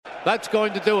That's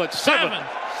going to do it. 7,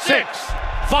 6,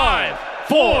 5,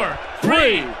 4,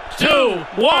 3, 2,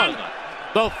 1.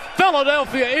 The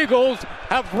Philadelphia Eagles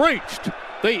have reached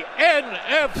the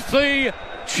NFC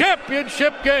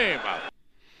Championship game.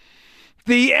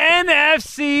 The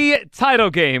NFC title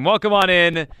game. Welcome on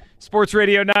in. Sports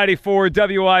Radio 94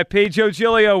 WIP. Joe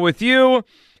Giglio with you.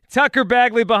 Tucker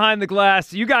Bagley behind the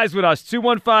glass. You guys with us.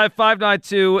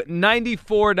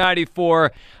 215-592-9494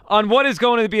 on what is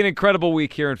going to be an incredible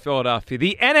week here in Philadelphia.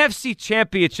 The NFC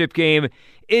Championship game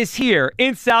is here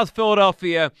in South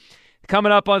Philadelphia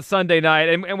coming up on Sunday night.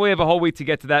 And we have a whole week to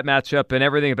get to that matchup and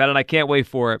everything about it. And I can't wait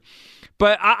for it.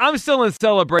 But I'm still in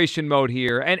celebration mode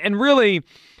here. And really,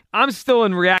 I'm still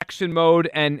in reaction mode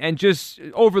and just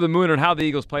over the moon on how the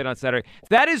Eagles played on Saturday.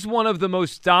 That is one of the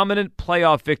most dominant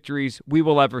playoff victories we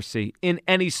will ever see in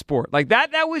any sport. Like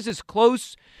that was as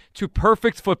close to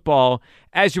perfect football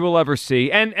as you will ever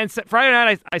see. And Friday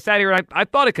night, I sat here and I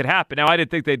thought it could happen. Now, I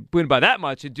didn't think they'd win by that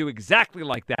much and do exactly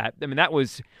like that. I mean, that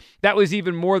was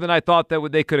even more than I thought that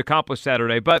they could accomplish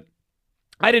Saturday. But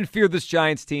I didn't fear this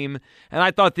Giants team, and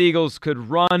I thought the Eagles could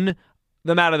run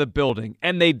them out of the building,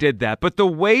 and they did that. But the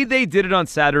way they did it on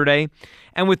Saturday,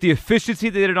 and with the efficiency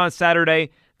they did it on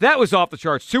Saturday, that was off the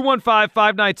charts.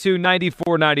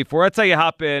 215-592-9494. That's how you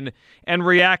hop in and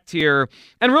react here.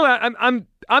 And really,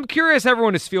 I'm curious how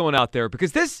everyone is feeling out there,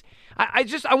 because this, I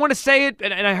want to say it,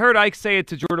 and I heard Ike say it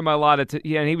to Jordan Mailata,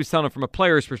 and he was telling it from a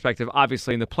player's perspective,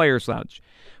 obviously in the players' lounge.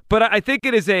 But I think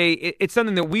it's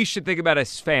something that we should think about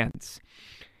as fans.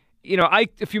 You know,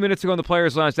 Ike, a few minutes ago in the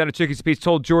Players' Lounge down at Chickies Pete's,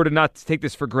 told Jordan not to take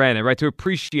this for granted, right? To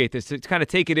appreciate this, to kind of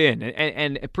take it in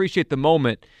and appreciate the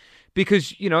moment.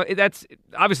 Because, you know, that's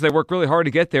obviously they work really hard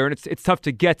to get there, and it's tough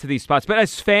to get to these spots. But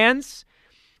as fans,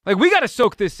 like, we got to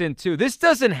soak this in too. This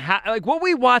doesn't like what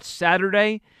we watched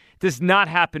Saturday does not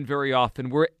happen very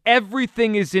often, where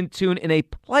everything is in tune in a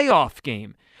playoff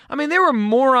game. I mean, there were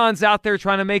morons out there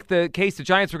trying to make the case the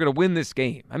Giants were going to win this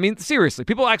game. I mean, seriously,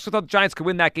 people actually thought the Giants could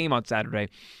win that game on Saturday.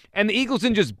 And the Eagles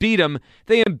didn't just beat them,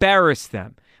 they embarrassed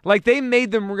them. Like, they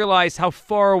made them realize how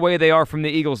far away they are from the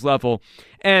Eagles level.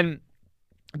 And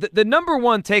the number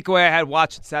one takeaway I had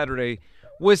watching Saturday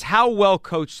was how well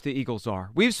coached the Eagles are.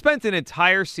 We've spent an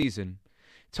entire season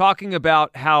talking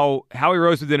about how Howie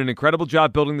Roseman did an incredible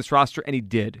job building this roster, and he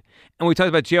did. And we talked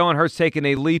about Jalen Hurts taking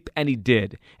a leap, and he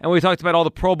did. And we talked about all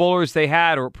the Pro Bowlers they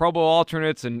had, or Pro Bowl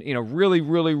alternates, and really,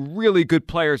 really, really good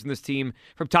players in this team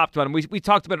from top to bottom. We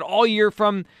talked about it all year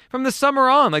from the summer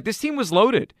on. Like, this team was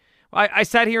loaded. I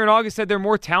sat here in August, said they're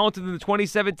more talented than the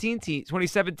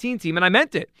 2017 team, and I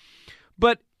meant it.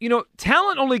 But,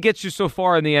 talent only gets you so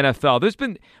far in the NFL.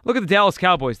 Look at the Dallas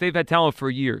Cowboys. They've had talent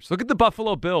for years. Look at the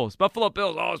Buffalo Bills. Buffalo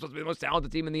Bills, supposed to be the most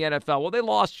talented team in the NFL. Well, they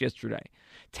lost yesterday.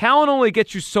 Talent only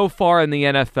gets you so far in the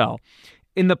NFL.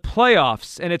 In the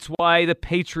playoffs, and it's why the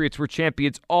Patriots were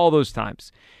champions all those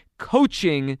times.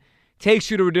 Coaching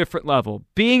takes you to a different level.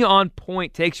 Being on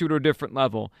point takes you to a different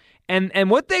level.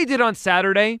 And what they did on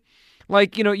Saturday, we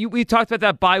talked about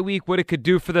that bye week, what it could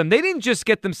do for them. They didn't just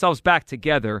get themselves back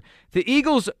together. The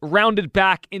Eagles rounded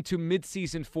back into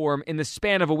midseason form in the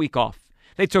span of a week off.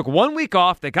 They took 1 week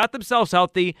off. They got themselves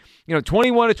healthy,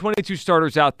 21 to 22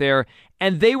 starters out there,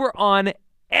 and they were on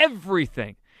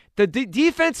everything. The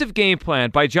defensive game plan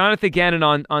by Jonathan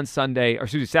Gannon on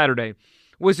Saturday,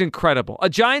 was incredible. A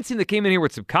Giants team that came in here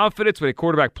with some confidence, with a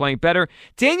quarterback playing better.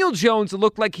 Daniel Jones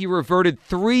looked like he reverted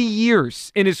 3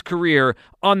 years in his career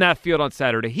on that field on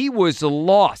Saturday. He was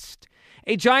lost.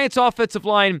 A Giants offensive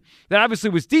line that obviously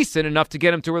was decent enough to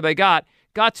get him to where they got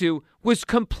to, was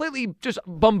completely just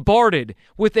bombarded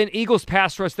with an Eagles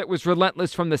pass rush that was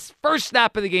relentless from the first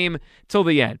snap of the game till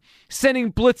the end.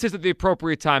 Sending blitzes at the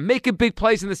appropriate time, making big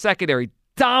plays in the secondary.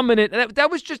 Dominant.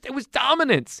 It was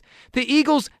dominance. The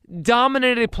Eagles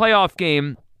dominated a playoff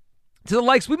game to the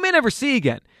likes we may never see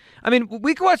again. I mean,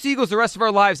 we could watch the Eagles the rest of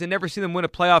our lives and never see them win a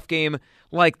playoff game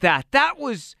like that. That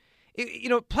was,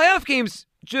 playoff games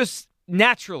just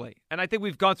naturally, and I think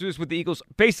we've gone through this with the Eagles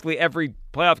basically every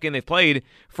playoff game they've played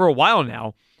for a while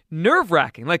now,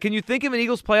 nerve-wracking. Like, can you think of an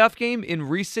Eagles playoff game in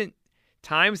recent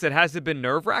times that hasn't been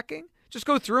nerve-wracking? Just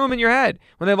go through them in your head.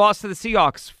 When they lost to the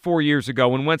Seahawks 4 years ago,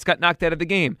 when Wentz got knocked out of the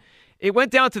game, it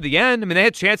went down to the end. I mean, they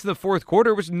had a chance in the fourth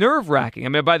quarter. It was nerve-wracking. I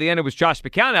mean, by the end, it was Josh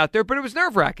McCown out there, but it was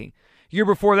nerve-wracking. Year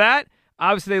before that,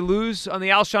 obviously they lose on the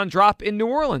Alshon drop in New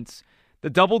Orleans, the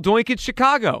double doink in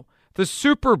Chicago, the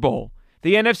Super Bowl,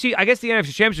 the NFC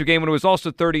Championship game when it was also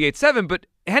 38-7, but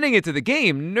heading into the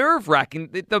game, nerve-wracking.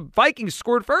 The Vikings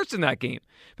scored first in that game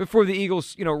before the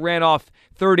Eagles, ran off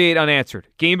 38 unanswered.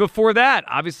 Game before that,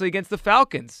 obviously against the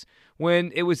Falcons,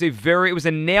 when it was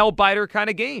a nail-biter kind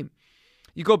of game.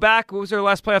 You go back, what was their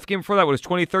last playoff game before that? What was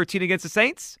 2013 against the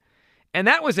Saints? And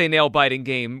that was a nail-biting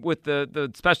game with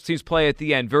the special teams play at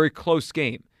the end. Very close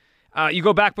game. You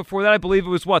go back before that, I believe it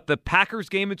was the Packers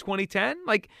game in 2010?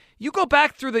 Like, you go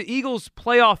back through the Eagles'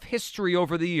 playoff history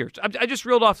over the years. I just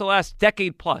reeled off the last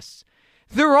decade plus.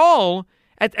 They're all,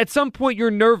 at some point, you're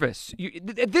nervous.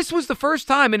 This was the first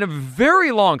time in a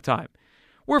very long time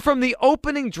where from the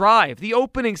opening drive, the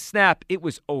opening snap, it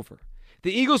was over.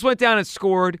 The Eagles went down and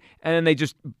scored, and then they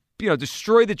just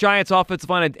destroyed the Giants' offensive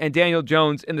line and Daniel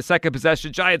Jones in the second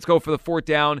possession. Giants go for the fourth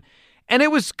down. And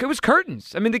it was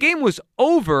curtains. I mean, the game was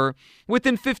over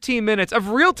within 15 minutes of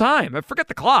real time. I forget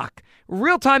the clock.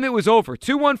 Real time, it was over.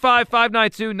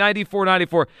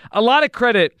 215-592-9494. A lot of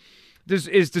credit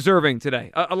is deserving today.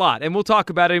 A lot. And we'll talk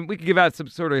about it. We can give out some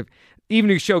sort of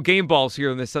evening show game balls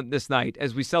here this night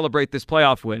as we celebrate this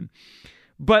playoff win.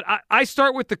 But I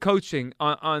start with the coaching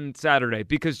on Saturday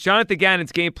because Jonathan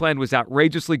Gannon's game plan was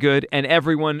outrageously good and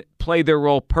everyone played their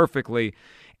role perfectly.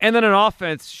 And then on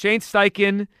offense, Shane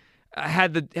Steichen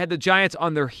had the Giants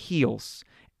on their heels.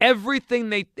 Everything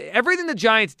the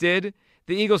Giants did,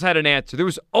 the Eagles had an answer. There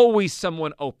was always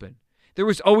someone open. There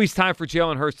was always time for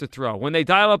Jalen Hurts to throw. When they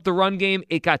dial up the run game,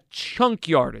 it got chunk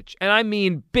yardage. And I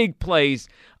mean big plays.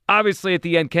 Obviously, at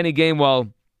the end, Kenny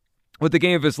Gainwell with the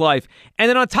game of his life. And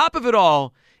then on top of it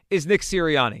all is Nick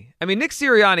Sirianni. I mean, Nick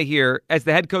Sirianni here as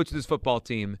the head coach of this football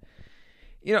team,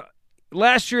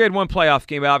 last year he had one playoff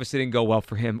game. It obviously didn't go well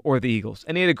for him or the Eagles.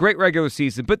 And he had a great regular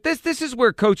season. But this is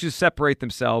where coaches separate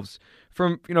themselves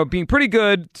from, being pretty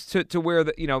good to where,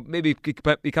 maybe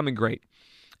becoming great.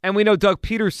 And we know Doug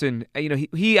Peterson,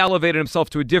 he elevated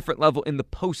himself to a different level in the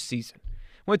postseason.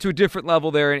 Went to a different level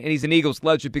there, and he's an Eagles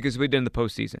legend because of what he did in the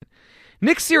postseason.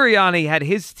 Nick Sirianni had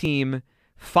his team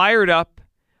fired up,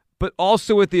 but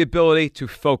also with the ability to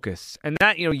focus. And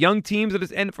that, young teams,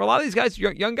 and for a lot of these guys,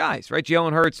 young guys, right?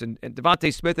 Jalen Hurts and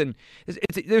Devontae Smith, and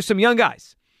there's some young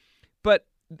guys. But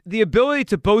the ability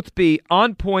to both be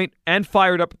on point and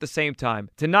fired up at the same time,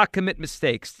 to not commit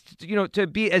mistakes, to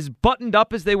be as buttoned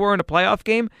up as they were in a playoff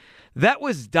game, that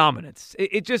was dominance.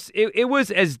 It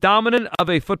was as dominant of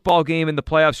a football game in the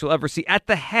playoffs you'll ever see at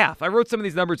the half. I wrote some of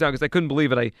these numbers down because I couldn't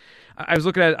believe it. I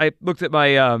looked at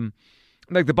my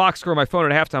the box score on my phone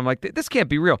at halftime. I'm like, this can't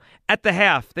be real. At the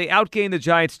half, they outgained the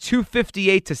Giants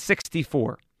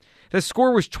 258-64. The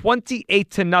score was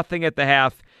 28-0 at the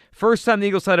half. First time the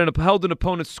Eagles held an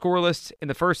opponent scoreless in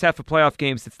the first half of playoff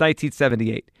games since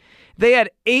 1978. They had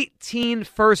 18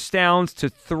 first downs to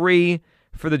 3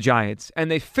 for the Giants, and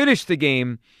they finished the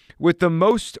game with the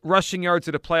most rushing yards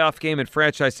at a playoff game in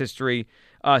franchise history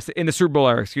in the Super Bowl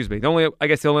era, excuse me. The only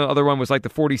other one was like the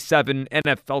 47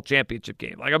 NFL championship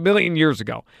game, like a million years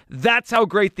ago. That's how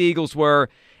great the Eagles were.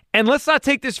 And let's not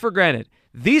take this for granted.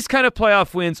 These kind of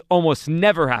playoff wins almost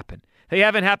never happen. They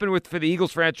haven't happened for the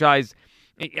Eagles franchise.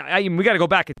 We got to go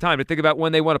back in time to think about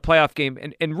when they won a playoff game.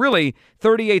 And really,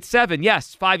 38-7,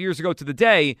 yes, 5 years ago to the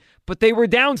day, but they were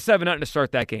down 7-0 to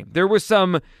start that game. There was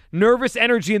some nervous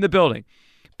energy in the building.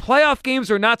 Playoff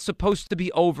games are not supposed to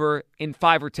be over in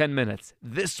 5 or 10 minutes.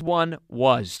 This one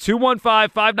was.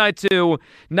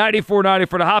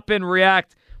 215-592-9494 to hop in,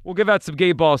 react. We'll give out some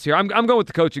game balls here. I'm going with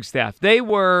the coaching staff. They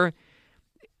were,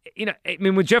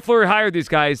 when Jeff Lurie hired these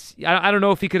guys, I don't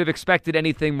know if he could have expected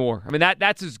anything more. I mean,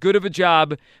 that's as good of a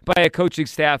job by a coaching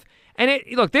staff. And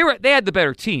they had the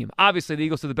better team. Obviously, the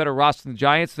Eagles had the better roster than the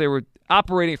Giants. They were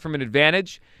operating from an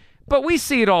advantage. But we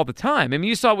see it all the time. I mean,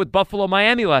 you saw it with Buffalo,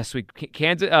 Miami last week,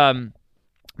 Kansas,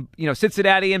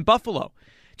 Cincinnati, and Buffalo.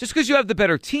 Just because you have the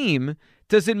better team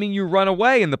doesn't mean you run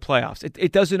away in the playoffs.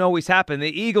 It doesn't always happen. The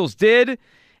Eagles did,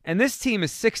 and this team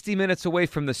is 60 minutes away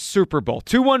from the Super Bowl.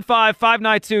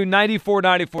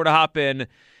 215-592-9494 to hop in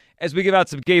as we give out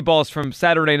some gay balls from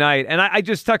Saturday night. And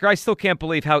Tucker, I still can't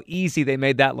believe how easy they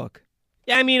made that look.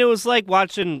 Yeah, I mean, it was like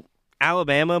watching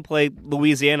Alabama play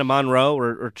Louisiana Monroe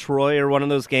or Troy or one of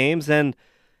those games. And,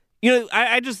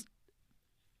 I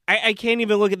can't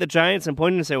even look at the Giants and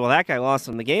point and say, well, that guy lost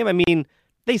in the game. I mean,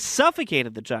 they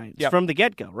suffocated the Giants from the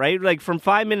get-go, right? Like from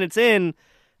 5 minutes in,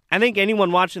 I think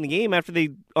anyone watching the game after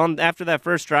that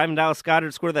first drive and Dallas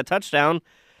Goedert scored that touchdown,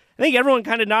 I think everyone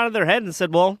kind of nodded their head and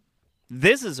said, well,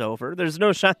 this is over. There's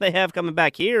no shot they have coming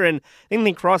back here. And I think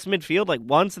they crossed midfield like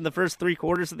once in the first 3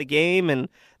 quarters of the game, and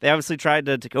they obviously tried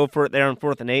to go for it there on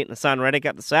 4th and 8, and Hassan Reddick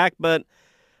got the sack. But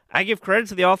I give credit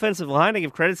to the offensive line. I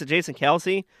give credit to Jason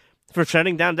Kelce for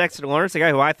shutting down Dexter Lawrence, a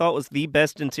guy who I thought was the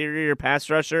best interior pass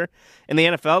rusher in the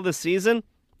NFL this season.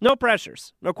 No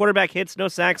pressures, no quarterback hits, no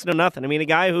sacks, no nothing. I mean, a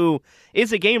guy who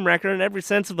is a game wrecker in every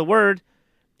sense of the word,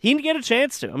 he didn't get a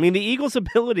chance to. I mean, the Eagles'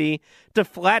 ability to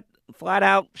flat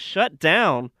out shut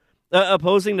down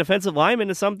opposing defensive linemen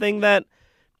is something that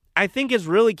I think has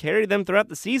really carried them throughout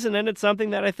the season, and it's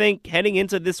something that I think heading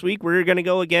into this week, we're going to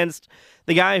go against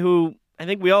the guy who I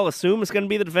think we all assume is going to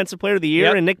be the defensive player of the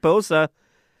year, and Nick Bosa.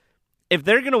 If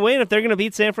they're going to win, if they're going to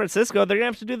beat San Francisco, they're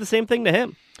going to have to do the same thing to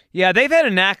him. Yeah, they've had a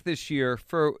knack this year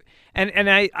for, and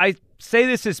I say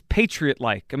this as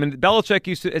Patriot-like. I mean, Belichick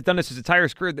has done this his entire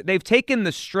career. They've taken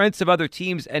the strengths of other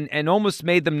teams and almost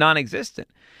made them non-existent.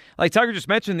 Like Tiger just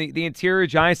mentioned, the interior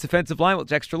Giants defensive line with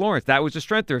Dexter Lawrence, that was a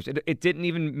strength theirs. It didn't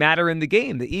even matter in the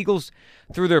game. The Eagles,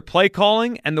 through their play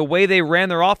calling and the way they ran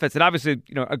their offense, and obviously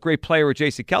a great player with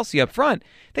Jason Kelce up front,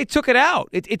 they took it out.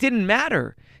 It didn't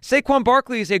matter. Saquon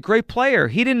Barkley is a great player.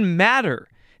 He didn't matter.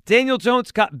 Daniel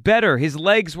Jones got better. His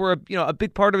legs were a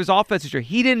big part of his offense this year.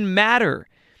 He didn't matter.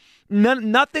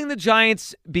 Nothing the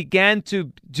Giants began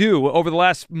to do over the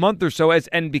last month or so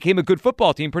and became a good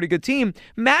football team, pretty good team,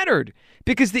 mattered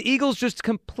because the Eagles just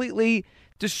completely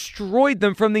destroyed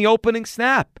them from the opening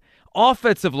snap.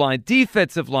 Offensive line,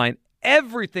 defensive line,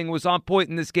 everything was on point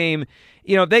in this game.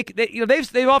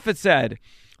 They've often said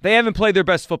they haven't played their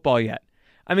best football yet.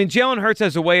 I mean, Jalen Hurts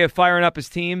has a way of firing up his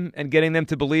team and getting them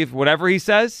to believe whatever he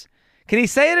says. Can he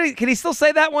say it? Can he still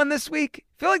say that one this week?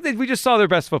 I feel like we just saw their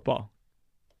best football.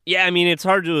 Yeah, I mean, it's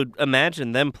hard to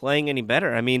imagine them playing any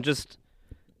better. I mean,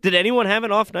 did anyone have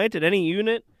an off night? Did any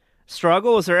unit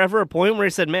struggle? Was there ever a point where he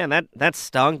said, man, that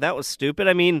stunk, that was stupid?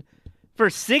 I mean,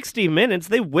 for 60 minutes,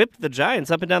 they whipped the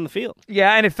Giants up and down the field.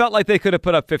 Yeah, and it felt like they could have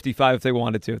put up 55 if they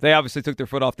wanted to. They obviously took their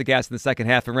foot off the gas in the second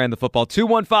half and ran the football.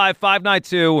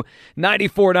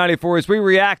 215-592-9494. As we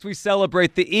react, we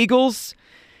celebrate the Eagles.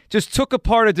 Just took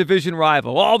apart a division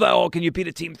rival. Although, can you beat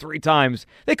a team 3 times?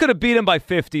 They could have beat them by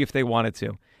 50 if they wanted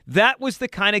to. That was the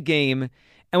kind of game,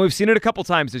 and we've seen it a couple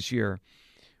times this year,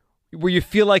 where you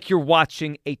feel like you're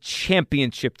watching a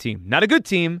championship team. Not a good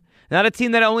team, not a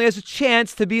team that only has a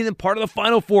chance to be in part of the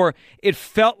Final Four. It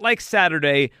felt like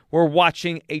Saturday we're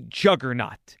watching a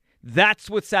juggernaut. That's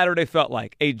what Saturday felt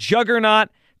like. A juggernaut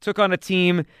took on a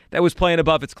team that was playing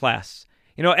above its class.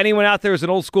 Anyone out there who's an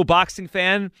old school boxing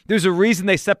fan, there's a reason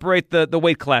they separate the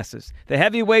weight classes. The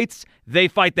heavyweights, they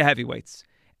fight the heavyweights.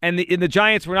 And the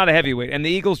Giants were not a heavyweight, and the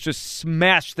Eagles just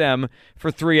smashed them for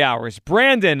 3 hours.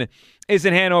 Brandon is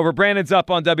in Hanover. Brandon's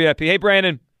up on WFP. Hey,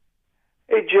 Brandon.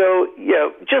 Hey, Joe. Yeah,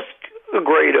 just a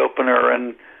great opener,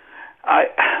 and I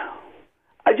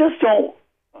just don't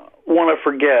want to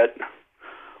forget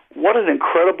what an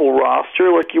incredible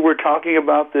roster, like you were talking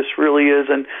about, this really is,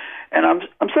 and I'm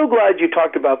so glad you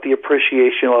talked about the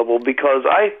appreciation level because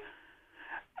I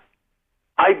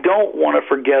don't want to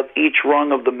forget each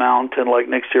rung of the mountain, like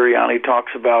Nick Sirianni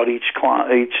talks about, each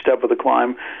step of the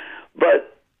climb.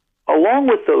 But along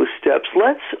with those steps,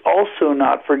 let's also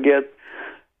not forget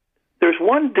there's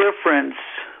one difference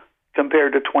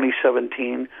compared to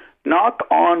 2017. Knock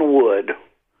on wood.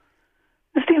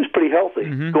 This team's pretty healthy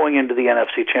going into the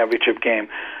NFC Championship game.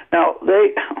 Now,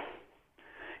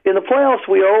 in the playoffs,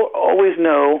 we always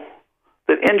know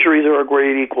that injuries are a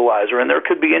great equalizer, and there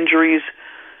could be injuries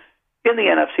in the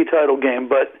NFC title game,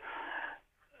 but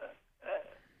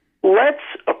let's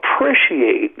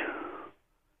appreciate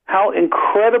how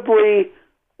incredibly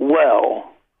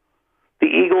well the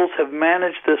Eagles have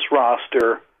managed this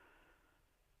roster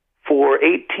for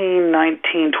 18,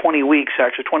 19, 20 weeks,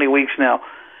 actually 20 weeks now.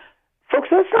 Folks,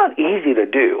 that's not easy to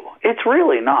do. It's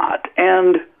really not.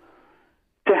 And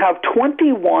to have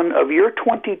 21 of your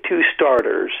 22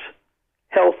 starters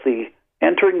healthy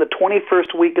entering the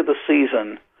 21st week of the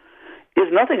season is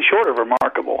nothing short of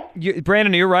remarkable.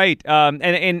 Brandon, you're right.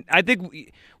 And I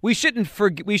think we shouldn't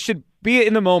forget. We should be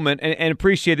in the moment and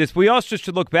appreciate this. We also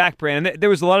should look back, Brandon. There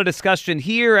was a lot of discussion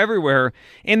here, everywhere,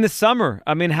 in the summer.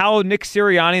 I mean, how Nick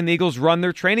Sirianni and the Eagles run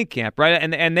their training camp, right?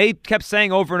 And they kept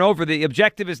saying over and over, the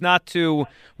objective is not to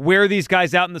wear these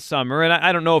guys out in the summer. And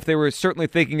I don't know if they were certainly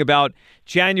thinking about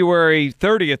January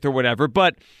 30th or whatever,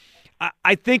 but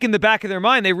I think in the back of their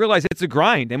mind, they realize it's a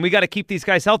grind, and we got to keep these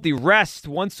guys healthy. Rest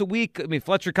once a week. I mean,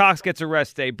 Fletcher Cox gets a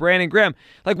rest day. Brandon Graham.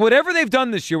 Like, whatever they've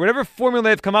done this year, whatever formula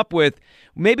they've come up with,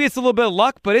 maybe it's a little bit of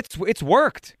luck, but it's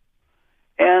worked.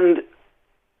 And,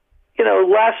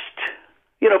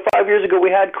 5 years ago, we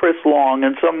had Chris Long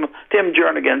and Tim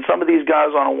Jernigan, some of these guys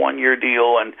on a one-year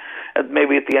deal and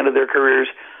maybe at the end of their careers.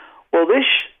 Well,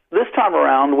 this time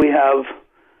around, we have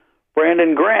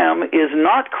Brandon Graham is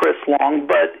not Chris Long,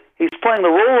 but he's playing the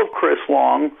role of Chris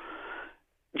Long,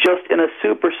 just in a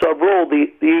super sub role. The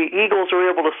Eagles are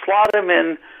able to slot him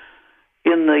in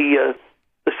the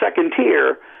second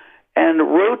tier and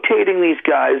rotating these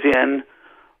guys in,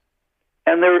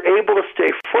 and they're able to stay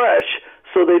fresh,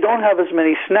 so they don't have as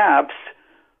many snaps,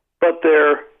 but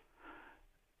they're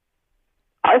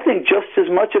I think just as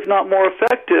much, if not more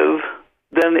effective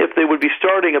than if they would be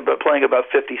playing about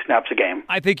 50 snaps a game.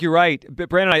 I think you're right. But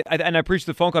Brandon, I appreciate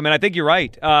the phone call, man. I think you're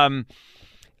right.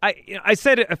 I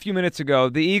said it a few minutes ago.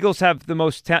 The Eagles have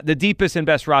the deepest and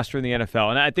best roster in the NFL,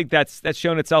 and I think that's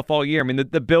shown itself all year. I mean,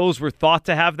 the Bills were thought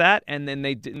to have that, and then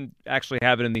they didn't actually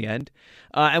have it in the end.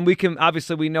 And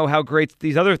we know how great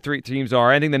these other three teams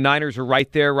are. I think the Niners are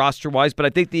right there roster-wise, but I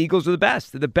think the Eagles are the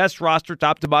best. They're the best roster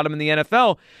top to bottom in the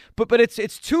NFL. But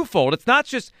it's twofold. It's not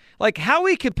just like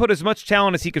Howie could put as much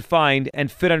talent as he could find and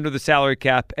fit under the salary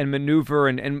cap and maneuver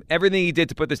and everything he did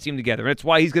to put this team together. And it's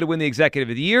why he's going to win the Executive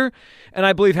of the Year. And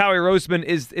I believe Howie Roseman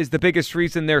is the biggest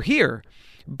reason they're here.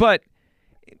 But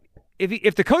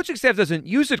if the coaching staff doesn't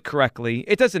use it correctly,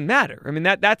 it doesn't matter. I mean,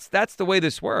 that's the way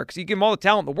this works. You give them all the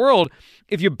talent in the world.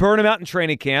 If you burn them out in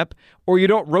training camp or you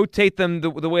don't rotate them the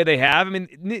way they have. I mean,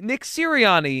 Nick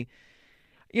Sirianni,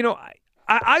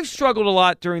 I've struggled a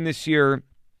lot during this year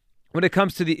when it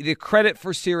comes to the credit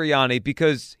for Sirianni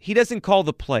because he doesn't call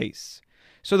the plays.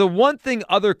 So the one thing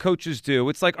other coaches do,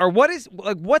 it's like,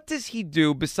 what does he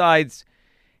do besides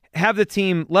have the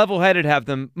team level-headed, have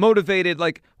them motivated?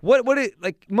 Like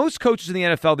most coaches in the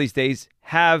NFL these days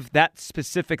have that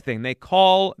specific thing. They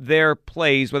call their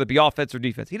plays, whether it be offense or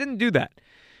defense. He didn't do that.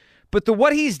 But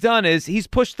what he's done is he's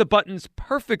pushed the buttons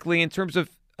perfectly in terms of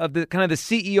the kind of the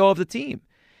CEO of the team.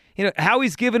 How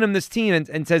he's given him this team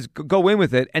and says, go in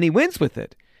with it, and he wins with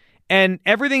it. And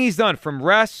everything he's done, from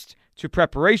rest to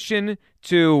preparation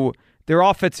to their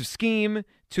offensive scheme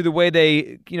to the way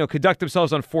they, conduct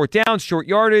themselves on fourth down, short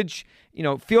yardage,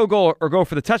 field goal or go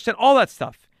for the touchdown, all that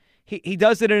stuff. He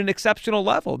does it at an exceptional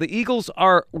level. The Eagles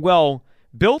are well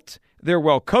built. They're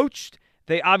well coached.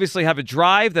 They obviously have a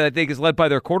drive that I think is led by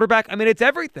their quarterback. I mean, it's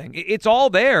everything. It's all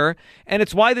there, and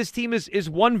it's why this team is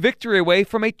one victory away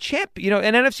from an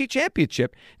NFC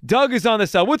championship. Doug is on the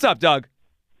cell. What's up, Doug?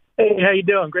 Hey, how you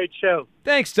doing? Great show.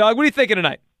 Thanks, Doug. What are you thinking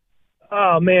tonight?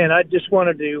 Oh, man, I just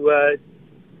wanted to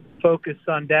focus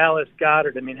on Dallas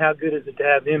Goedert. I mean, how good is it to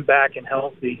have him back and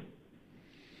healthy?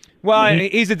 Well,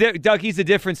 he's a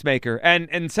difference maker,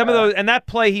 and some of those, and that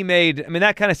play he made, I mean,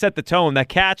 that kind of set the tone. That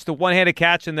catch, the one-handed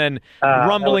catch, and then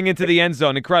rumbling into the end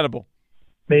zone, incredible,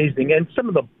 amazing. And some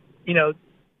of the,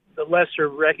 the lesser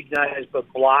recognized,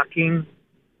 but blocking,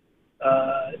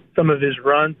 some of his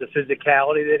runs, the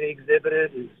physicality that he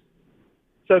exhibited is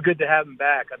so good to have him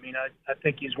back. I mean, I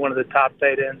think he's one of the top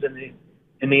tight ends in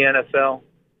the NFL.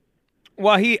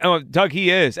 Well, Doug, he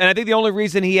is, and I think the only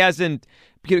reason he hasn't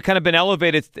kind of been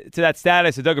elevated to that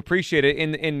status, and Doug appreciate it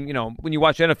in when you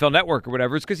watch NFL Network or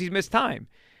whatever, is because he's missed time.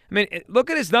 I mean, look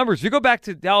at his numbers. If you go back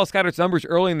to Dallas Goedert's numbers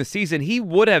early in the season, he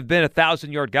would have been a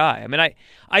 1,000-yard guy. I mean,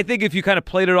 I think if you kind of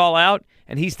played it all out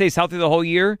and he stays healthy the whole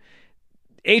year,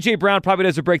 A.J. Brown probably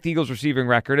doesn't break the Eagles' receiving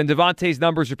record, and Devontae's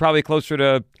numbers are probably closer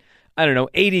to,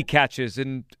 80 catches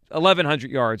and 1,100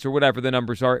 yards or whatever the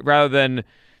numbers are, rather than,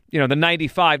 the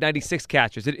 95, 96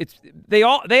 catches. They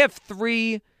have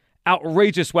three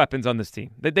outrageous weapons on this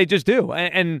team. They just do.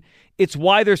 And it's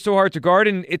why they're so hard to guard.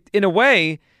 And in a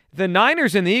way, the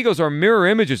Niners and the Eagles are mirror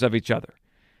images of each other.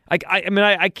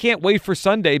 I can't wait for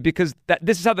Sunday because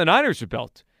this is how the Niners are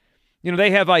built.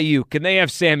 They have Ayuk, and they have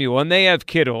Samuel, and they have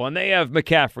Kittle, and they have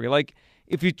McCaffrey. Like,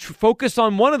 if you focus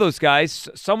on one of those guys,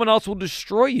 someone else will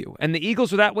destroy you. And the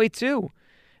Eagles are that way too.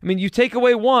 I mean, you take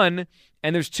away one,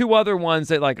 and there's two other ones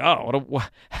that how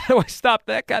do I stop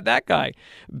that guy?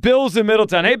 Bill's in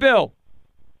Middletown. Hey, Bill.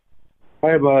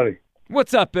 Hey, buddy.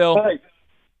 What's up, Bill? Hey,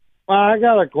 I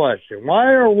got a question.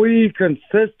 Why are we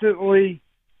consistently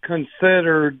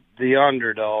considered the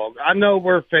underdog? I know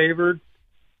we're favored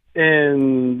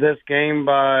in this game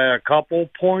by a couple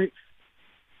points,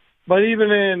 but even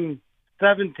in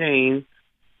 17,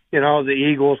 the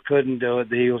Eagles couldn't do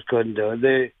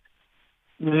it.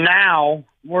 Now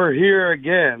we're here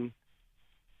again.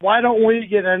 Why don't we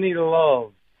get any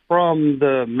love from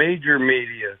the major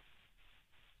media?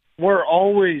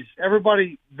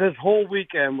 Everybody this whole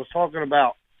weekend was talking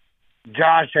about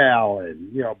Josh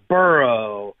Allen,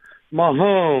 Burrow,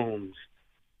 Mahomes.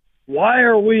 Why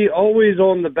are we always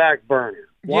on the back burner?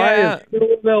 Why is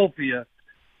Philadelphia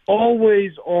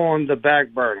always on the back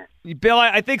burner? Bill,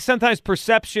 I think sometimes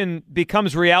perception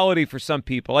becomes reality for some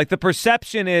people. Like, the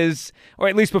perception is, or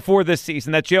at least before this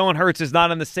season, that Jalen Hurts is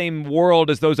not in the same world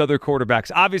as those other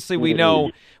quarterbacks. Obviously, we know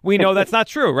that's not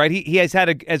true, right? He has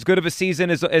had as good of a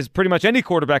season as pretty much any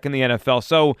quarterback in the NFL.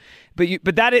 So,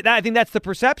 but that I think that's the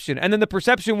perception. And then the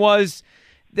perception was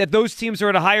that those teams are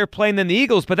at a higher plane than the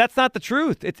Eagles, but that's not the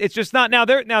truth. It's just not. Now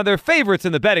they're favorites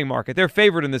in the betting market. They're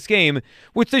favored in this game,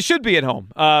 which they should be at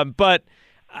home. But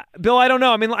Bill, I don't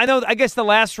know. I mean, I guess the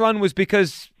last run was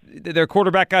because their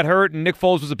quarterback got hurt and Nick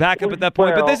Foles was a backup at that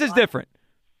point. But this is different.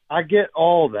 I get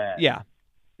all that. Yeah.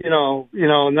 You know,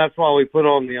 and that's why we put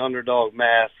on the underdog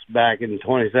mask back in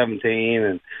 2017,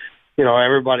 and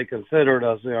everybody considered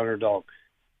us the underdog.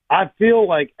 I feel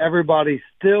like everybody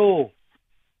still,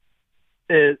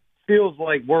 it feels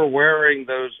like we're wearing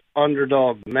those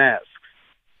underdog masks.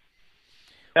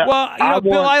 Well,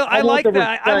 Bill, I like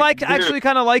that. I actually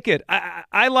kind of like it.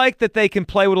 I like that they can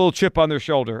play with a little chip on their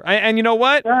shoulder. And you know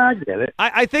what? I get it.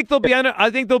 I think they'll be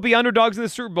underdogs in the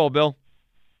Super Bowl, Bill.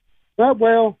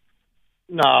 Well,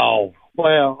 no.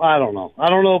 Well, I don't know. I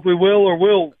don't know if we will or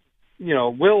won't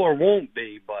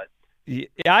be, but yeah,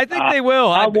 I think they will.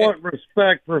 I want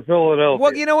respect for Philadelphia.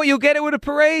 Well, you know what? You'll get it with a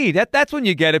parade. That's when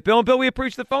you get it, Bill. And Bill, we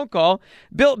appreciate the phone call.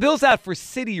 Bill's out for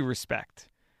city respect.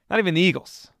 Not even the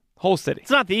Eagles. Whole city. It's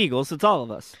not the Eagles. It's all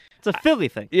of us. It's a Philly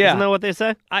thing. Yeah. Isn't that what they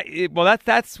say?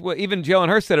 That's what even Joe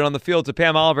and her said it on the field to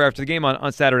Pam Oliver after the game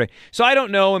on Saturday. So I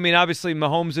don't know. I mean, obviously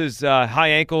Mahomes' high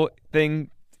ankle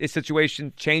thing, his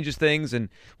situation changes things, and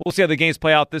we'll see how the games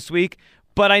play out this week.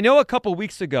 But I know a couple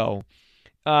weeks ago,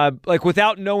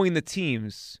 without knowing the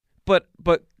teams, but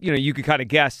you could kind of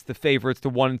guess the favorites, the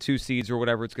 1 and 2 seeds or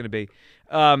whatever it's going to be.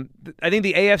 I think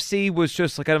the AFC was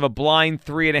just kind of a blind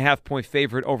 3.5 point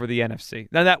favorite over the NFC.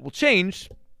 Now that will change,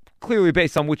 clearly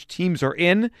based on which teams are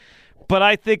in, but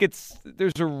I think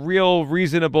there's a real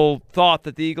reasonable thought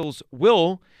that the Eagles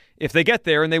will, if they get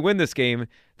there and they win this game,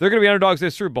 they're going to be underdogs in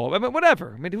the Super Bowl. I mean,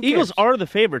 whatever. I mean, who Eagles cares? are the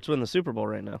favorites to win the Super Bowl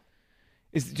right now.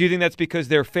 Do you think that's because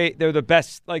they're the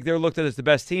best, like they're looked at as the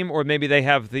best team, or maybe they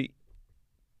have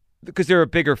because they're a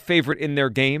bigger favorite in their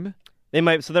game? They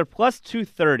might. So they're plus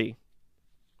 230.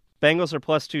 Bengals are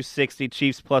plus 260.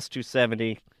 Chiefs plus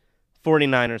 270.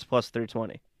 49ers plus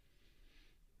 320.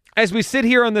 As we sit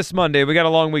here on this Monday, we got a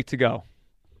long week to go.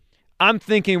 I'm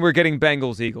thinking we're getting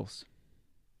Bengals-Eagles.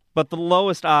 But the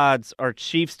lowest odds are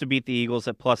Chiefs to beat the Eagles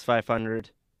at plus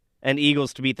 500 and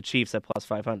Eagles to beat the Chiefs at plus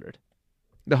 500.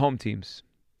 The home teams.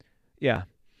 Yeah.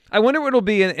 I wonder what it'll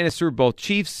be in a Super Bowl.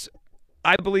 Chiefs,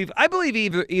 I believe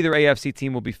either AFC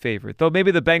team will be favored. Though maybe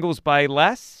the Bengals by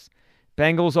less.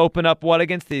 Bengals open up what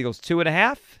against the Eagles?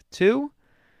 2.5? 2?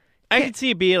 I could see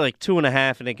it being like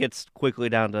 2.5, and it gets quickly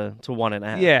down to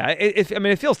 1.5. Yeah,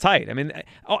 it feels tight. I mean,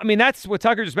 that's what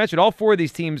Tucker just mentioned. All four of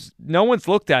these teams, no one's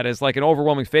looked at as like an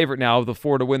overwhelming favorite now of the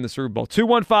four to win the Super Bowl.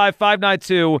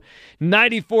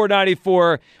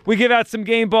 215-592-9494. We give out some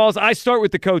game balls. I start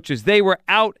with the coaches. They were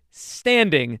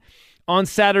outstanding on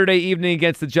Saturday evening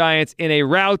against the Giants in a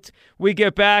rout. We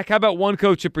get back. How about one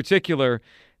coach in particular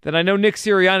that I know Nick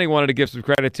Sirianni wanted to give some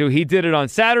credit to? He did it on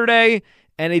Saturday,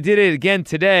 and he did it again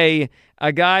today.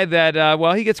 A guy that,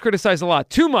 he gets criticized a lot.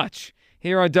 Too much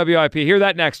here on WIP. Hear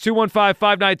that next.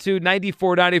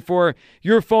 215-592-9494.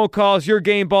 Your phone calls, your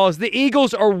game balls. The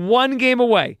Eagles are one win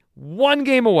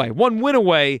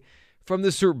away from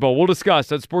the Super Bowl. We'll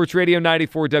discuss on Sports Radio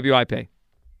 94 WIP.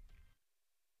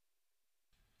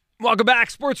 Welcome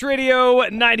back. Sports Radio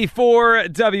 94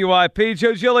 WIP.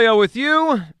 Joe Giglio with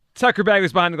you. Tucker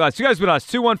Bagley's behind the glass. You guys with us.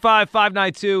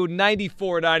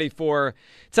 215-592-9494.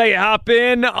 Tell you, hop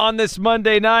in on this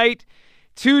Monday night,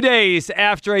 2 days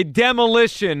after a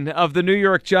demolition of the New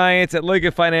York Giants at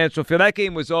Lincoln Financial Field. That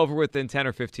game was over within 10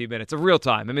 or 15 minutes of real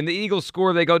time. I mean, the Eagles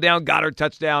score. They go down. Goddard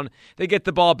touchdown. They get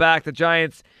the ball back. The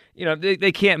Giants,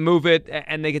 they can't move it,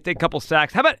 and they get a couple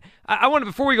sacks. How about, I want to,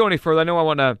 before we go any further, I know I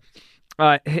want to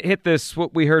hit this,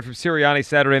 what we heard from Sirianni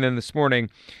Saturday and then this morning.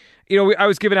 I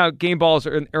was giving out game balls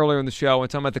earlier in the show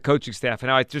and talking about the coaching staff,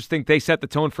 and I just think they set the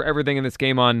tone for everything in this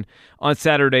game on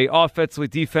Saturday, offensively,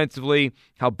 defensively,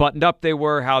 how buttoned up they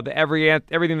were, how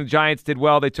everything the Giants did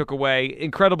well, they took away.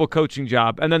 Incredible coaching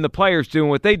job. And then the players doing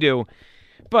what they do.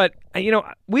 But,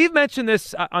 we've mentioned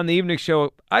this on the evening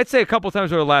show, I'd say a couple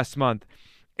times over the last month.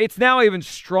 It's now even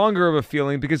stronger of a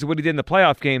feeling because of what he did in the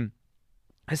playoff game.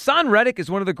 Hassan Reddick is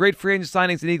one of the great free agent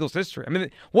signings in Eagles history. I mean,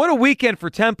 what a weekend for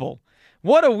Temple.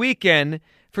 What a weekend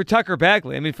for Tucker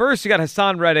Bagley. I mean, first you got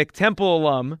Hassan Reddick, Temple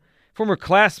alum, former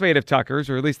classmate of Tucker's,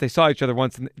 or at least they saw each other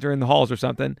once during the halls or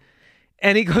something.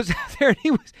 And he goes out there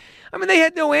and they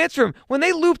had no answer him. When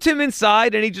they looped him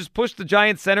inside and he just pushed the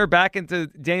Giants center back into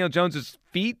Daniel Jones's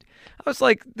feet, I was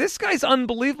like, this guy's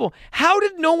unbelievable. How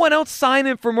did no one else sign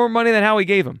him for more money than how he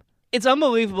gave him? It's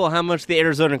unbelievable how much the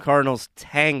Arizona Cardinals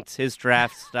tanked his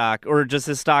draft stock, or just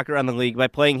his stock around the league, by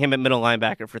playing him at middle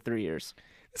linebacker for 3 years.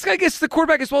 This guy gets the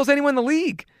quarterback as well as anyone in the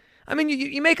league. I mean,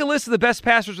 you make a list of the best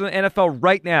passers in the NFL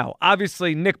right now.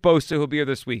 Obviously, Nick Bosa, who'll be here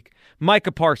this week.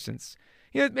 Micah Parsons.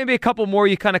 Maybe a couple more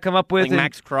you kind of come up with. Like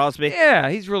Max Crosby? Yeah,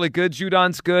 he's really good.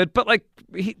 Judon's good. But,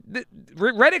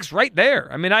 Reddick's right there.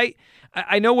 I mean,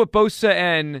 I know what Bosa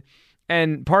and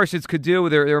and Parsons could do.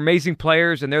 They're amazing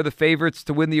players, and they're the favorites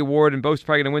to win the award, and both's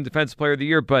probably going to win Defensive Player of the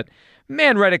Year. But,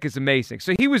 man, Reddick is amazing.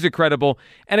 So he was incredible,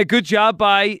 and a good job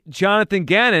by Jonathan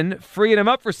Gannon freeing him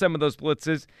up for some of those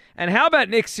blitzes. And how about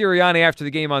Nick Sirianni after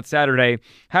the game on Saturday,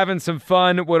 having some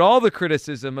fun with all the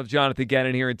criticism of Jonathan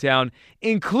Gannon here in town,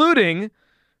 including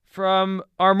from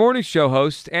our morning show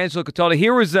host, Angelo Cataldi.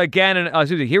 Here was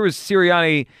here was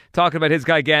Sirianni talking about his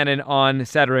guy Gannon on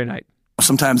Saturday night.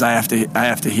 Sometimes I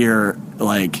have to hear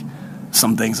like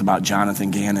some things about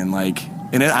Jonathan Gannon,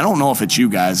 and I don't know if it's you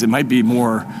guys. It might be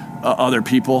more other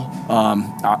people.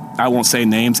 I won't say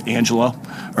names, Angelo,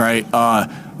 right?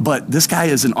 But this guy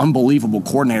is an unbelievable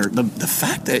coordinator. The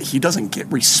fact that he doesn't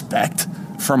get respect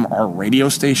from our radio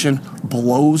station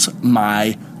blows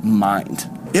my mind.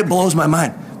 It blows my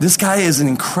mind. This guy is an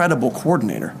incredible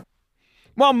coordinator.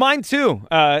 Well, mine too,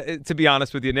 to be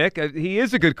honest with you, Nick. He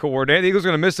is a good coordinator. The Eagles are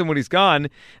going to miss him when he's gone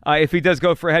if he does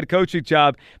go for a head coaching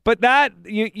job. But that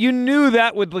you knew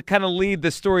that would kind of lead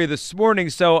the story this morning.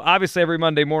 So obviously every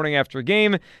Monday morning after a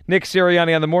game, Nick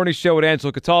Sirianni on the morning show with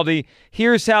Angelo Cataldi.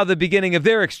 Here's how the beginning of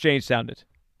their exchange sounded.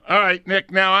 All right, Nick.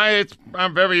 Now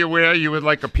I'm very aware you would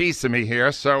like a piece of me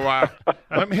here. So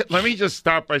let me just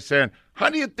start by saying, how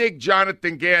do you think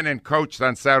Jonathan Gannon coached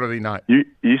on Saturday night? You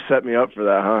set me up for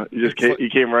that, huh? You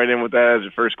came right in with that as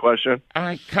your first question.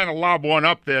 I kind of lob one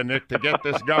up there, Nick, to get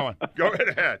this going. Go right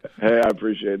ahead. Hey, I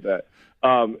appreciate that.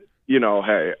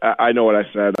 Hey, I know what I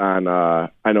said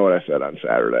on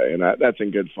Saturday, and that's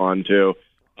in good fun too.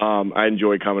 I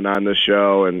enjoy coming on this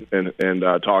show and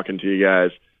talking to you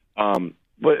guys.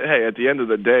 But hey, at the end of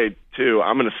the day, too,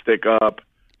 I'm going to stick up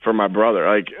for my brother.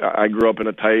 I grew up in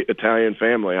a tight Italian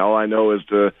family. All I know is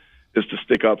to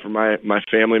stick up for my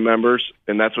family members,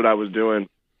 and that's what I was doing.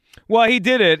 Well, he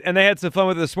did it, and they had some fun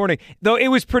with it this morning. Though it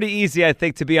was pretty easy, I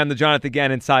think, to be on the Jonathan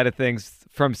Gannon side of things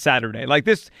from Saturday. Like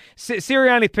this,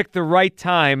 Sirianni picked the right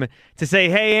time to say,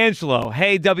 hey, Angelo,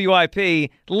 hey, WIP,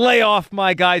 lay off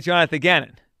my guy Jonathan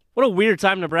Gannon. What a weird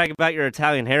time to brag about your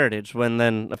Italian heritage when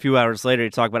then a few hours later you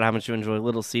talk about how much you enjoy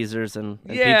Little Caesars and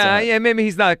Pizza Hut. Yeah, maybe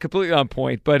he's not completely on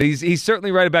point, but he's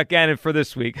certainly right about Gannon for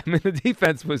this week. I mean, the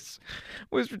defense was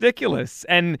ridiculous.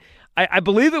 And I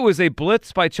believe it was a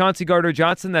blitz by Chauncey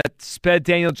Gardner-Johnson that sped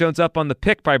Daniel Jones up on the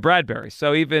pick by Bradbury.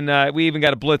 So we even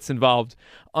got a blitz involved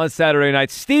on Saturday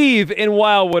night. Steve in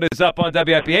Wildwood is up on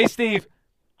WIP. Hey, Steve.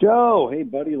 Joe, hey,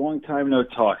 buddy. Long time no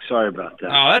talk. Sorry about that.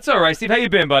 Oh, that's all right, Steve. How you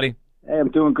been, buddy? Hey,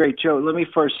 I'm doing great, Joe. Let me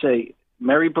first say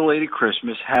Merry belated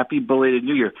Christmas, Happy belated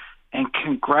New Year, and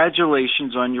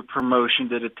congratulations on your promotion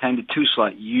to the 10 to 2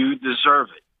 slot. You deserve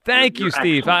it. Thank you,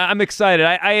 Steve. I'm excited.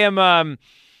 I am.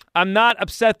 I'm not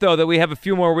upset though that we have a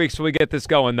few more weeks till we get this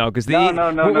going though, because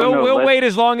we'll wait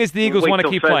as long as the Eagles want to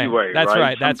keep playing. That's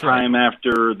right. That's right. Sometime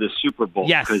after the Super Bowl.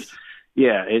 Yes.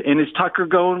 Yeah, and is Tucker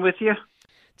going with you?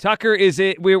 Tucker is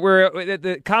it? We're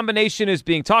the combination is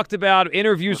being talked about.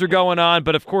 Interviews are going on,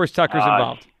 but of course Tucker's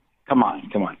involved. Come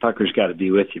on, Tucker's got to be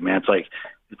with you, man.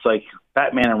 It's like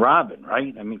Batman and Robin,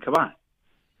 right? I mean, come on.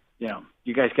 You know,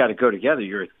 you guys got to go together.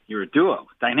 You're a duo,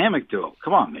 dynamic duo.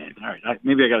 Come on, man. All right,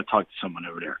 maybe I got to talk to someone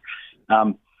over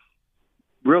there.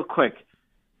 Real quick,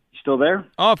 you still there?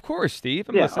 Oh, of course, Steve.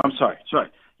 I'm sorry.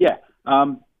 Yeah.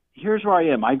 Here's where I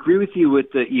am. I agree with you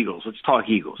with the Eagles. Let's talk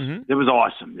Eagles. Mm-hmm. It was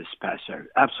awesome this past Saturday.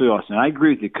 Absolutely awesome. And I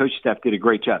agree with you. Coach staff did a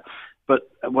great job.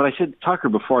 But what I said to Tucker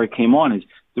before I came on is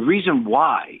the reason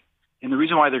why, and the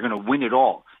reason why they're going to win it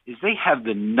all, is they have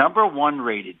the number 1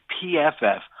 rated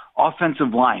PFF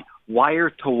offensive line, wire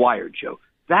to wire, Joe.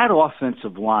 That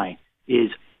offensive line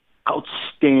is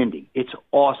outstanding. It's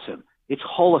awesome. It's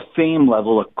Hall of Fame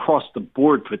level across the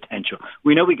board potential.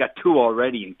 We know we got 2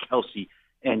 already in Kelsey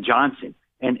and Johnson.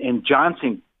 And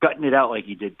Johnson gutting it out like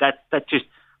he did, that just,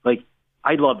 like,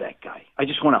 I love that guy. I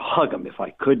just want to hug him if I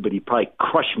could, but he'd probably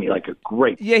crush me like a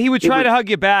grape. Yeah, he would try to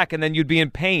hug you back, and then you'd be in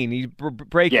pain. He'd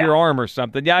break your arm or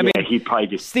something. Yeah, I mean, he'd probably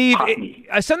just Steve, pop me.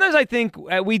 Sometimes I think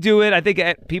we do it. I think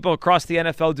people across the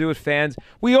NFL do it, fans.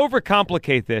 We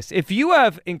overcomplicate this. If you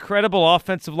have incredible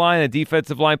offensive line and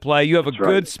defensive line play, you have a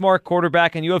good, smart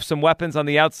quarterback, and you have some weapons on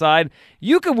the outside,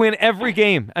 you can win every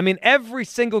game. I mean, every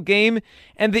single game.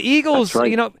 And the Eagles,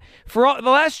 you know, for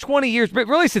the last 20 years, but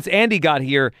really since Andy got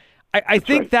here, I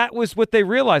think that was what they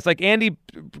realized. Like, Andy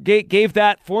gave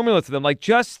that formula to them. Like,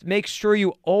 just make sure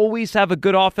you always have a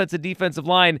good offensive defensive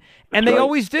line, and they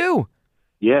always do.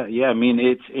 Yeah. I mean,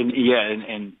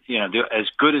 and you know, as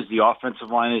good as the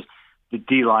offensive line is, the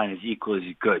D line is equally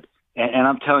as good. And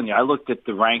I'm telling you, I looked at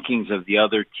the rankings of the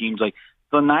other teams. Like,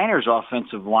 the Niners'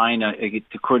 offensive line,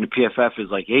 according to PFF, is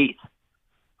like 8th.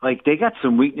 Like, they got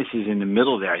some weaknesses in the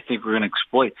middle there I think we're going to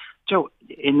exploit. Joe,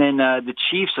 and then the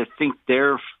Chiefs, I think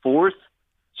they're 4th.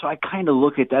 So I kind of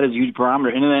look at that as a huge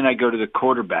barometer. And then I go to the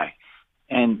quarterback.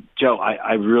 And, Joe,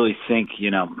 I really think,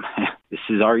 this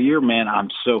is our year, man. I'm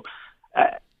so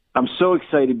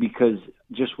excited because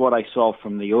just what I saw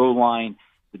from the O-line,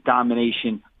 the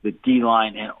domination, the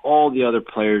D-line, and all the other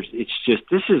players, it's just,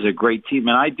 this is a great team.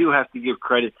 And I do have to give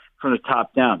credit from the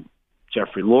top down.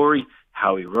 Jeffrey Lurie,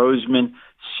 Howie Roseman,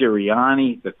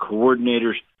 Sirianni, the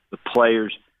coordinators, the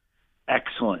players,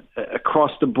 excellent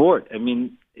across the board. I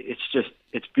mean, it's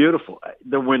beautiful.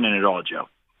 They're winning it all, Joe.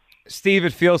 Steve,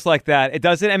 it feels like that. It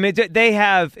doesn't. I mean, they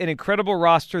have an incredible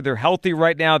roster. They're healthy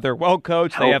right now. They're well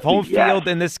coached. They have home field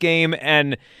in this game,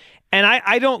 and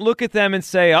I don't look at them and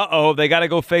say, "Uh-oh, they got to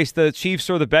go face the Chiefs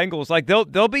or the Bengals." Like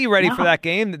they'll be ready for that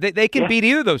game. They can beat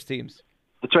either of those teams.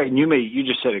 That's right. And you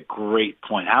just said a great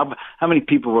point. How many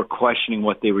people were questioning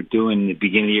what they were doing in the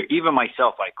beginning of the year? Even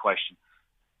myself, I questioned.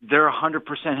 They're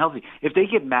 100% healthy. If they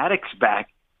get Maddox back,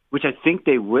 which I think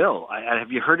they will.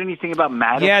 Have you heard anything about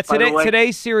Maddox? Yeah, today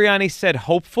Sirianni said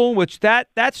hopeful, which that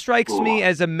strikes me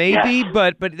as a maybe.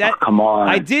 Yes. But that come on.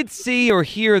 I did see or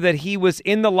hear that he was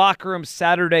in the locker room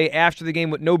Saturday after the game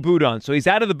with no boot on, so he's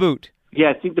out of the boot. Yeah,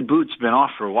 I think the boot's been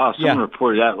off for a while. Someone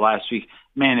reported that last week.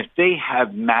 Man, if they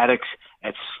have Maddox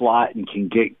at slot and can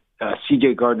get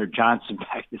C.J. Gardner-Johnson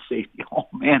back to safety, oh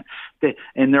man,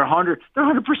 and they're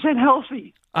 100%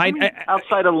 healthy. I mean,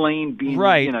 outside of Lane being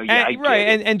right,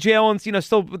 and Jalen's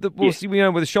still we'll see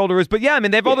where the shoulder is, but yeah, I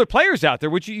mean they have other players out there,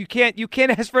 which you can't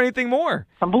ask for anything more.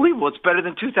 Unbelievable! It's better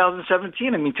than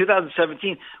 2017. I mean,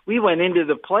 2017 we went into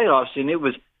the playoffs and it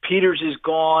was Peters is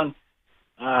gone.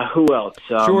 Who else?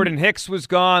 Jordan Hicks was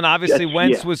gone. Obviously,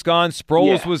 Wentz was gone.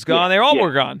 Sproles was gone. They all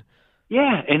were gone.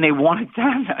 Yeah, and they wanted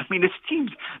them. I mean, this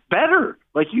team's better.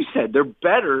 Like you said, they're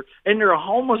better, and they're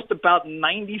almost about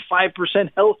 95%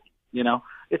 healthy.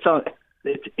 It's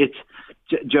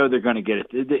Joe. They're going to get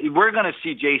it. We're going to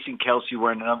see Jason Kelsey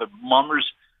wearing another Mummers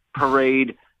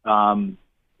Parade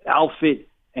outfit,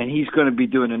 and he's going to be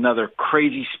doing another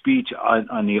crazy speech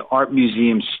on the Art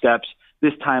Museum steps.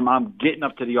 This time, I'm getting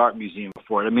up to the Art Museum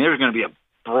for it. I mean, there's going to be a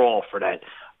brawl for that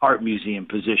Art Museum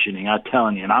positioning. I'm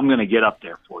telling you, and I'm going to get up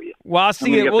there for you. Well,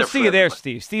 We'll see you there,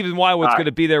 Steve. Steve Wildwood's going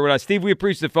to be there with us. Steve, we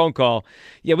appreciate the phone call.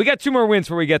 Yeah, we got 2 more wins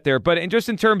before we get there, but in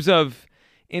terms of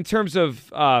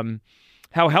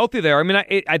how healthy they are, I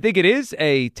mean, I think it is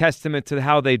a testament to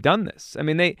how they've done this. I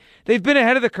mean, they've been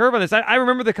ahead of the curve on this. I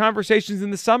remember the conversations in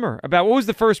the summer about what was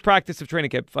the first practice of training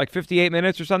camp, like 58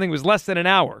 minutes or something. It was less than an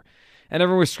hour, and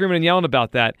everyone was screaming and yelling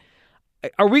about that.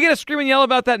 Are we going to scream and yell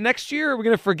about that next year? Are we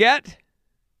going to forget?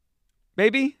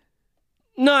 Maybe?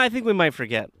 No, I think we might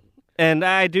forget. And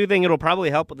I do think it'll probably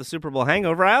help with the Super Bowl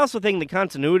hangover. I also think the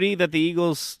continuity that the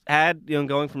Eagles had,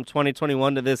 going from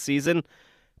 2021 to this season,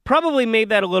 probably made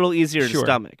that a little easier to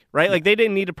stomach, right? Like, they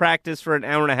didn't need to practice for an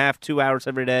hour and a half, 2 hours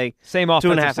every day. Same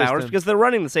offensive 2.5 system. hours, because they're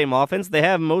running the same offense. They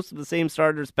have most of the same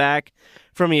starters back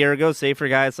from a year ago, save for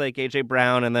guys like A.J.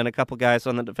 Brown and then a couple guys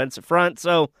on the defensive front.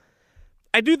 So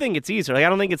I do think it's easier. Like, I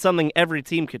don't think it's something every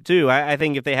team could do. I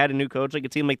think if they had a new coach, like a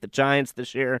team like the Giants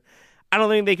this year, I don't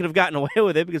think they could have gotten away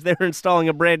with it because they were installing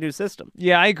a brand new system.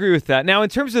 Yeah, I agree with that. Now, in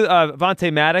terms of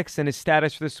Avonte Maddox and his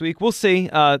status for this week, we'll see.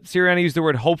 Sirianni used the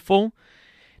word hopeful.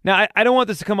 Now, I don't want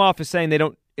this to come off as saying they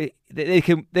don't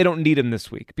need him this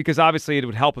week, because obviously it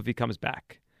would help if he comes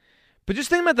back. But just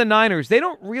think about the Niners. They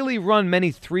don't really run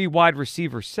many 3 wide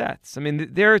receiver sets. I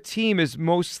mean, their team is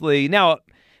mostly... Now,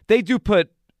 they do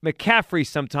put McCaffrey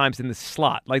sometimes in the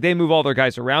slot. Like, they move all their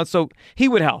guys around, so he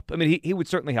would help. I mean, he would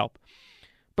certainly help.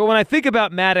 But when I think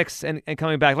about Maddox and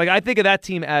coming back, like, I think of that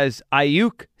team as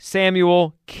Ayuk,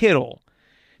 Samuel, Kittle.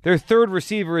 Their third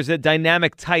receiver is a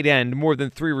dynamic tight end, more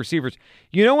than 3 receivers.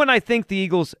 You know when I think the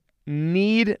Eagles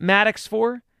need Maddox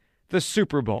for? The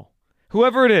Super Bowl.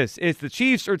 Whoever it is, it's the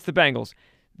Chiefs or it's the Bengals.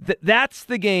 That's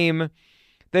the game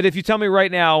that if you tell me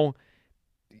right now,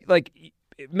 like,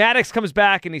 Maddox comes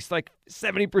back and he's like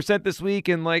 70% this week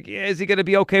and like, is he going to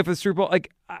be okay for the Super Bowl?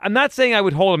 Like, I'm not saying I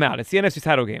would hold him out. It's the NFC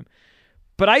title game.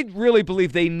 But I really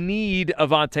believe they need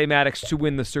Avonte Maddox to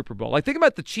win the Super Bowl. Like, think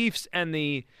about the Chiefs and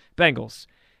the Bengals.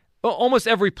 Almost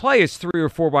every play is 3 or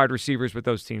 4 wide receivers with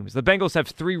those teams. The Bengals have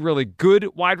 3 really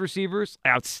good wide receivers,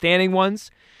 outstanding ones.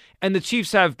 And the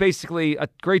Chiefs have basically a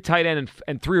great tight end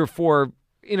and 3 or 4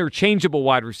 interchangeable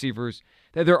wide receivers.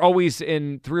 They're always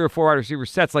in 3 or 4 wide receiver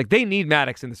sets. Like, they need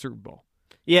Maddox in the Super Bowl.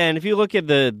 Yeah, and if you look at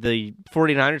the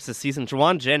 49ers this season,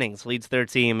 Juwan Jennings leads their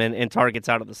team in targets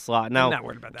out of the slot. Now, I'm not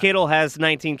worried about that. Kittle has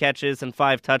 19 catches and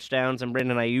 5 touchdowns, and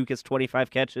Brandon Ayuk has 25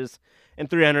 catches and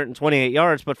 328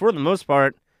 yards. But for the most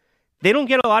part, they don't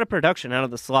get a lot of production out of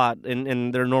the slot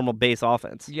in their normal base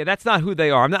offense. Yeah, that's not who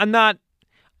they are.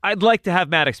 I'd like to have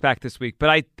Maddox back this week, but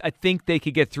I think they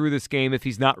could get through this game if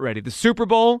he's not ready. The Super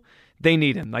Bowl, they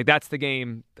need him. Like, that's the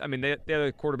game. I mean, the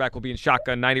other quarterback will be in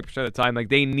shotgun 90% of the time. Like,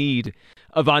 they need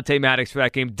Avonte Maddox for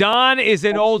that game. Don is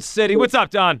in Old City. What's up,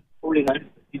 Don? Hey,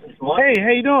 how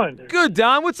you doing? Good,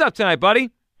 Don. What's up tonight, buddy?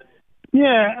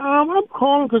 Yeah, I'm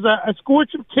calling because I scored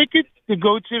some tickets to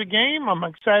go to the game. I'm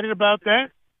excited about that.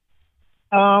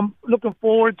 Looking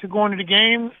forward to going to the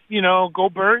game. Go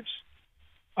Birds.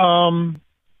 I'm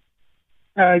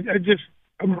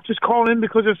just calling in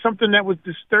because of something that was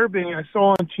disturbing I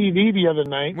saw on TV the other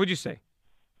night. What'd you say?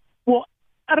 Well,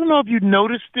 I don't know if you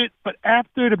noticed it, but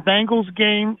after the Bengals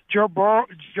game, Joe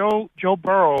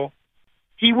Burrow,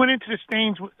 he went into the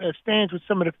stands with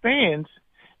some of the fans,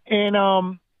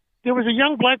 and there was a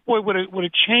young black boy with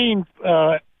a chain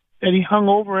that he hung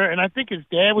over, and I think his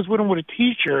dad was with him with a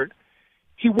T-shirt.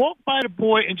 He walked by the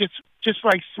boy and just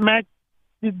like smacked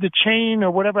the chain or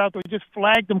whatever out there, just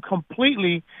flagged them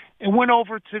completely and went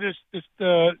over to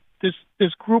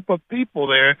this group of people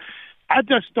there. I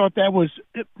just thought that was,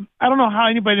 I don't know how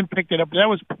anybody didn't pick that up, but that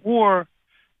was poor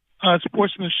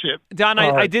sportsmanship. Don,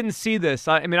 I didn't see this.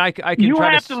 I mean, I can you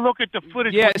try have to look at the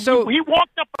footage. Yeah, so he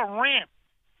walked up a ramp.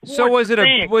 So was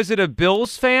it a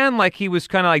Bills fan? Like he was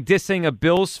kind of like dissing a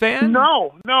Bills fan?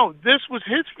 No, this was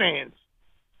his fans.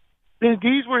 It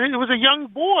was a young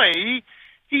boy.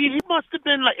 He must have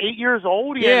been like 8 years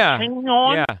old. He had a chain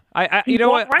on. Yeah. You know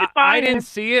what? Right I didn't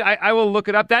see it. I will look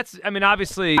it up.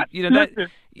 Obviously, me and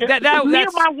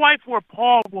my wife were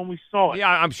appalled when we saw it. Yeah,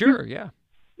 I'm sure. Yeah.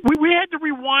 We had to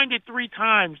rewind it 3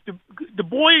 times. The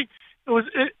boy, it was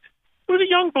a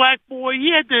young black boy.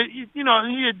 He had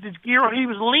this gear on. He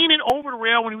was leaning over the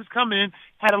rail when he was coming in.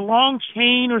 Had a long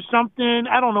chain or something.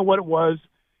 I don't know what it was.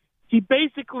 He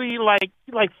basically like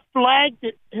flagged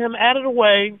him out of the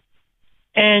way.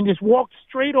 And just walked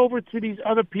straight over to these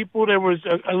other people. There was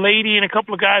a lady and a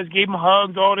couple of guys gave him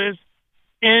hugs, all this.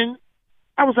 And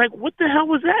I was like, what the hell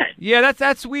was that? Yeah,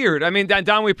 that's weird. I mean,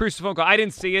 Don, we appreciate the phone call. I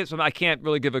didn't see it, so I can't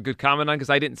really give a good comment on it because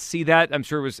I didn't see that. I'm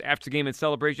sure it was after the game and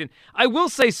celebration. I will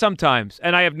say sometimes,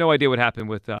 and I have no idea what happened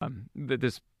with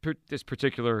this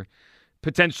particular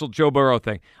potential Joe Burrow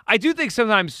thing. I do think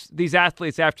sometimes these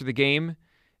athletes after the game,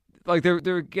 like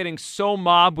they're getting so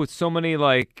mobbed with so many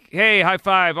like, hey, high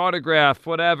five, autograph,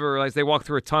 whatever, as they walk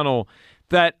through a tunnel,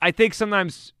 that I think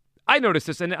sometimes I notice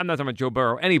this, and I'm not talking about Joe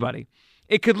Burrow, anybody.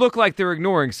 It could look like they're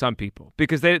ignoring some people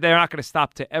because they're not going to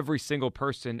stop to every single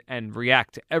person and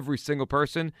react to every single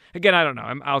person. Again, I don't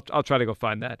know. I'll try to go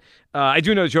find that. I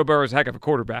do know Joe Burrow is a heck of a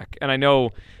quarterback, and I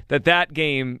know that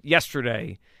game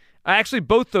yesterday, actually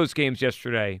both those games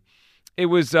yesterday, it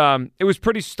was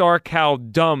pretty stark how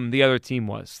dumb the other team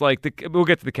was. Like we'll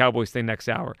get to the Cowboys thing next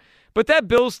hour, but that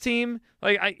Bills team,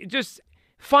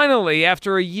 finally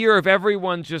after a year of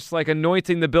everyone just like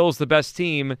anointing the Bills the best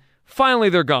team, finally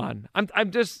they're gone. I'm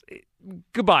just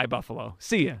goodbye Buffalo.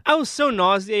 See ya. I was so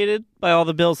nauseated by all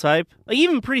the Bills hype. Like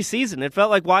even preseason, it felt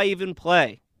like why even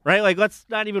play? Right? Like, let's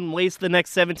not even waste the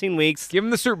next 17 weeks. Give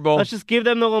them the Super Bowl. Let's just give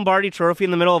them the Lombardi Trophy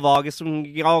in the middle of August when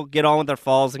we all get on with our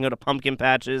falls and go to pumpkin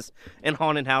patches and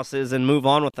haunted houses and move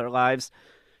on with our lives.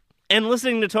 And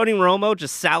listening to Tony Romo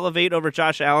just salivate over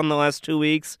Josh Allen the last 2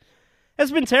 weeks has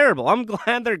been terrible. I'm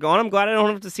glad they're gone. I'm glad I don't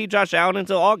have to see Josh Allen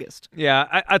until August.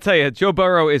 Yeah, I'll tell you, Joe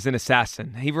Burrow is an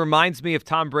assassin. He reminds me of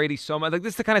Tom Brady so much. Like,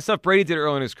 this is the kind of stuff Brady did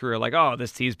early in his career. Like, oh,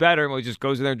 this team's better. And he just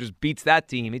goes in there and just beats that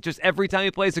team. It just, every time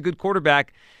he plays a good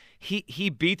quarterback, he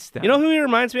beats them. You know who he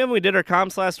reminds me of when we did our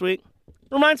comps last week?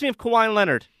 Reminds me of Kawhi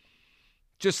Leonard.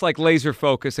 Just like laser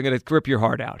focus and going to grip your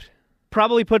heart out.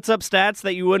 Probably puts up stats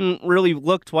that you wouldn't really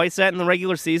look twice at in the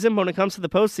regular season, but when it comes to the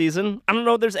postseason, I don't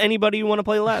know if there's anybody you want to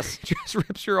play less. Just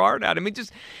rips your heart out. I mean,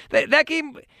 just that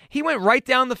game, he went right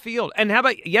down the field. And how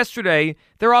about yesterday,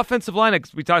 their offensive line,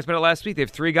 we talked about it last week, they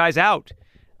have 3 guys out.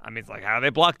 I mean, it's like, how do they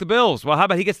block the Bills? Well, how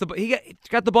about he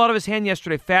got the ball out of his hand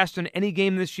yesterday faster than any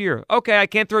game this year. Okay, I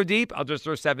can't throw deep. I'll just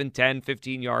throw 7, 10,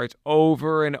 15 yards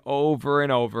over and over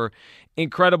and over.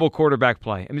 Incredible quarterback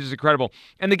play. I mean, just incredible.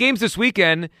 And the games this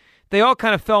weekend, they all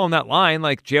kind of fell on that line.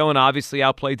 Like Jalen obviously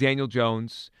outplayed Daniel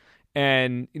Jones.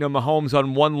 And, Mahomes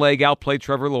on one leg outplayed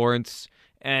Trevor Lawrence.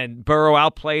 And Burrow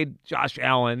outplayed Josh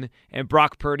Allen. And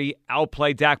Brock Purdy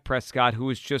outplayed Dak Prescott, who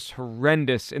was just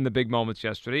horrendous in the big moments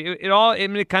yesterday.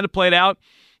 It kind of played out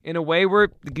in a way where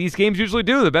these games usually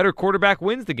do. The better quarterback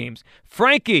wins the games.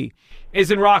 Frankie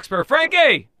is in Roxborough.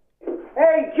 Frankie!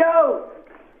 Hey, Joe!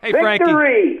 Hey,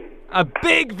 victory! Frankie. A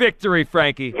big victory,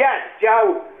 Frankie. Yes,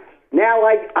 Joe. Now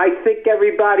I think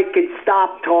everybody could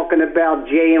stop talking about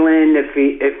Jalen,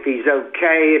 if he's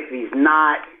okay, if he's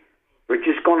not. We're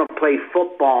just going to play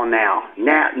football now.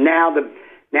 Now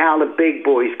the big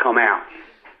boys come out.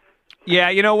 Yeah,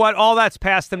 you know what? All that's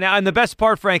past him now. And the best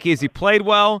part, Frankie, is he played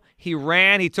well, he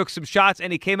ran, he took some shots,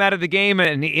 and he came out of the game,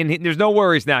 and there's no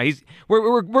worries now.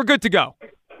 We're good to go.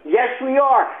 Yes, we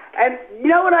are. And you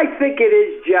know what I think it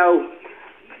is, Joe?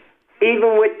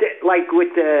 Even with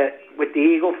the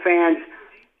Eagle fans,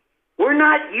 we're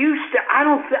not used to.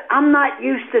 I'm not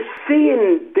used to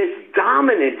seeing this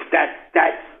dominance that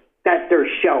they're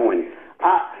showing.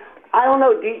 I don't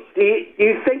know. Do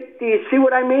you see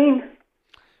what I mean?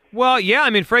 Well, yeah,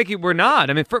 I mean, Frankie, we're not.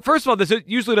 I mean, first of all, this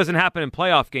usually doesn't happen in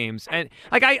playoff games. And,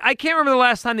 like, I can't remember the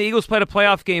last time the Eagles played a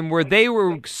playoff game where they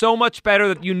were so much better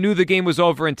that you knew the game was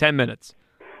over in 10 minutes.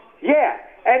 Yeah,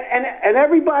 and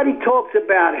everybody talks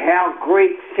about how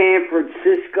great San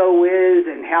Francisco is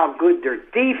and how good their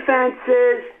defense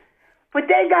is. But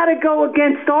they got to go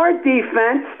against our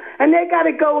defense, and they got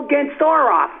to go against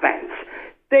our offense.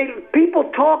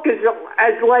 People talk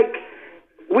as like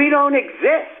we don't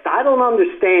exist. I don't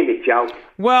understand it, Joe.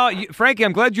 Well, Frankie,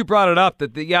 I'm glad you brought it up.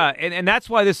 And that's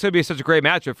why this should be such a great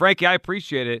matchup. Frankie, I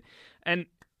appreciate it. And,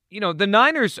 you know, the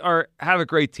Niners have a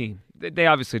great team. They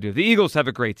obviously do. The Eagles have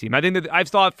a great team. I think that I've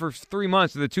thought for 3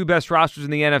 months they're the two best rosters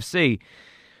in the NFC.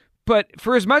 But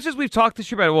for as much as we've talked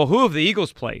this year about, well, who have the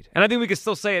Eagles played? And I think we can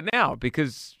still say it now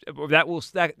because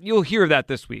you'll hear that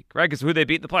this week, right? Because who they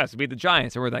beat in the playoffs? They beat the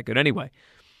Giants, and we're that good anyway.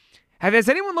 Has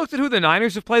anyone looked at who the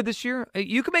Niners have played this year?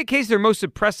 You can make a case their most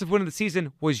impressive win of the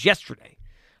season was yesterday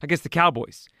against the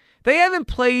Cowboys. They haven't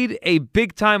played a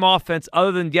big-time offense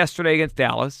other than yesterday against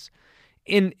Dallas.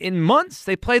 In months,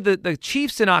 they played the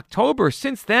Chiefs in October.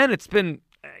 Since then, it's been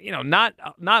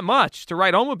not much to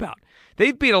write home about.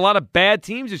 They've beat a lot of bad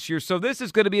teams this year, so this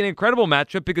is going to be an incredible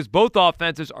matchup because both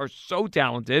offenses are so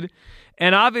talented,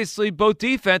 and obviously both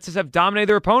defenses have dominated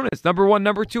their opponents. Number 1,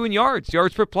 number 2 in yards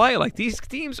per play. Like, these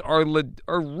teams are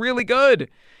really good.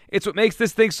 It's what makes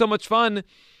this thing so much fun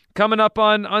coming up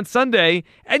on Sunday.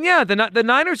 And yeah, the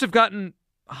Niners have gotten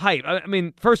hype. I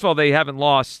mean, first of all, they haven't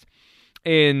lost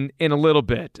in a little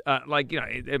bit,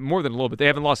 more than a little bit. They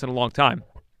haven't lost in a long time.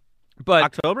 But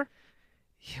October?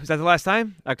 Was that the last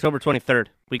time? October 23rd,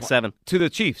 week 7. To the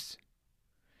Chiefs.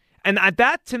 And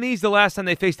that, to me, is the last time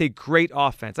they faced a great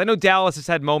offense. I know Dallas has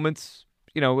had moments,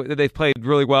 they've played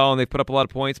really well and they've put up a lot of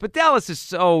points, but Dallas is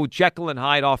so Jekyll and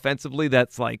Hyde offensively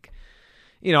that's like,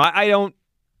 I don't.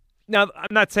 Now, I'm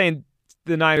not saying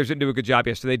the Niners didn't do a good job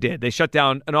yesterday. They did. They shut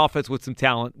down an offense with some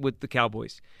talent with the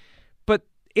Cowboys. But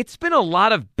it's been a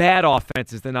lot of bad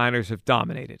offenses the Niners have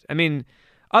dominated. I mean,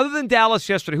 other than Dallas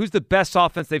yesterday, who's the best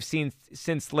offense they've seen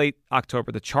since late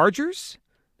October? The Chargers?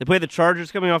 They play the Chargers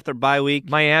coming off their bye week.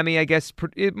 Miami, I guess.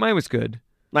 Mine was good.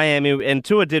 Miami, and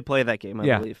Tua did play that game,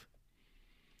 I believe.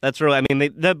 That's really, I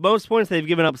mean, the most points they've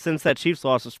given up since that Chiefs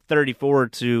loss was 34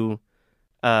 to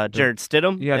Jared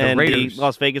Stidham and the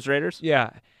Las Vegas Raiders.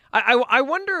 Yeah. I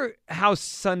wonder how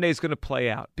Sunday's going to play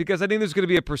out because I think there's going to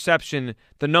be a perception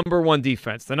the number 1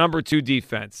 defense, the number 2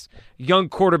 defense, young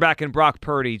quarterback in Brock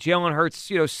Purdy, Jalen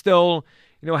Hurts, still,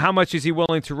 how much is he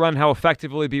willing to run, how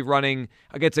effectively be running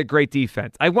against a great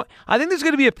defense. I think there's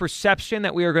going to be a perception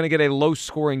that we are going to get a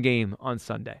low-scoring game on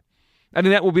Sunday. I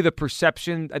think that will be the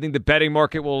perception. I think the betting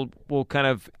market will kind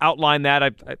of outline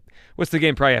that. What's the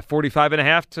game probably at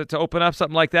 45.5 to open up,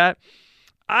 something like that?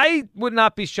 I would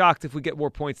not be shocked if we get more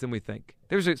points than we think.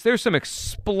 There's some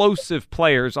explosive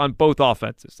players on both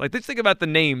offenses. Like, let's think about the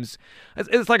names.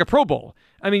 It's like a Pro Bowl.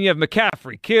 I mean, you have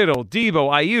McCaffrey, Kittle,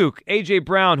 Debo, Ayuk, A.J.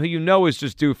 Brown, who is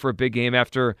just due for a big game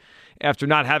after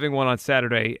not having one on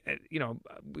Saturday.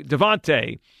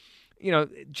 Devontae.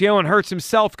 Jalen Hurts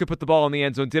himself could put the ball in the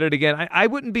end zone, did it again. I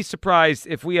wouldn't be surprised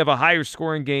if we have a higher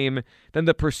scoring game than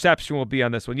the perception will be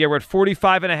on this one. Yeah, we're at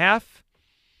 45.5.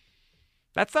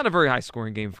 That's not a very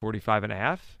high-scoring game,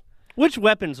 45.5. Which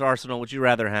weapons arsenal would you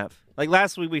rather have? Like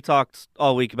last week, we talked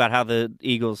all week about how the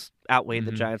Eagles outweighed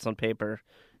the Giants on paper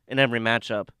in every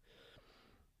matchup.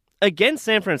 Against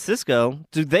San Francisco,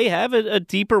 do they have a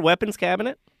deeper weapons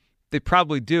cabinet? They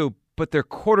probably do, but their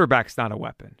quarterback's not a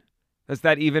weapon. Does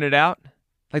that even it out?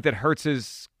 Like that Hurts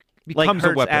becomes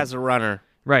Hurts a weapon. as a runner,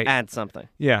 right? Add something.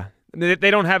 Yeah.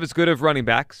 They don't have as good of running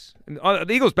backs. The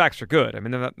Eagles' backs are good. I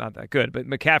mean, they're not that good. But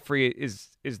McCaffrey is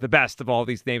the best of all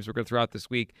these names we're going to throw out this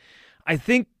week. I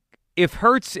think if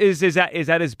Hurts is at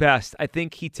his best, I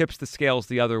think he tips the scales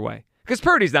the other way. Because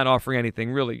Purdy's not offering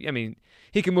anything, really. I mean,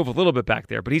 he can move a little bit back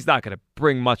there, but he's not going to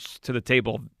bring much to the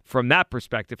table from that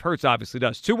perspective. Hurts obviously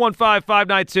does.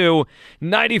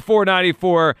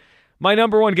 215-592-9494. My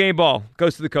number 1 game ball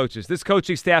goes to the coaches. This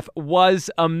coaching staff was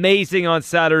amazing on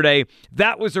Saturday.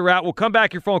 That was a wrap. We'll come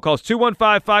back. Your phone calls,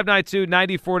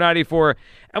 215-592-9494.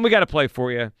 And we got to play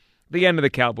for you the end of the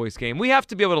Cowboys game. We have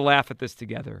to be able to laugh at this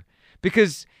together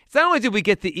because it's not only did we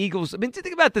get the Eagles, I mean,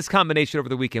 think about this combination over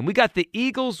the weekend. We got the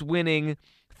Eagles winning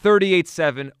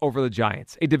 38-7 over the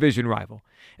Giants, a division rival.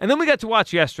 And then we got to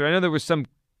watch yesterday. I know there was some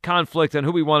conflict on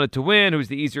who we wanted to win, who's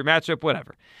the easier matchup,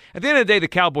 whatever. At the end of the day, the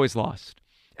Cowboys lost.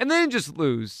 And they didn't just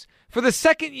lose. For the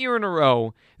second year in a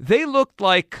row, they looked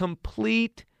like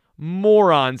complete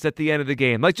morons at the end of the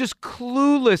game. Like just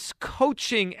clueless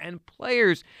coaching and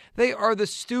players. They are the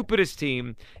stupidest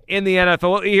team in the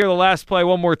NFL. Let me hear the last play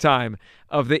one more time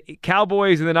of the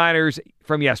Cowboys and the Niners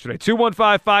from yesterday.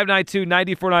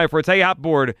 215-592-9494. It's Hey Hop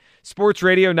Board, Sports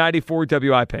Radio 94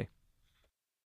 WIP.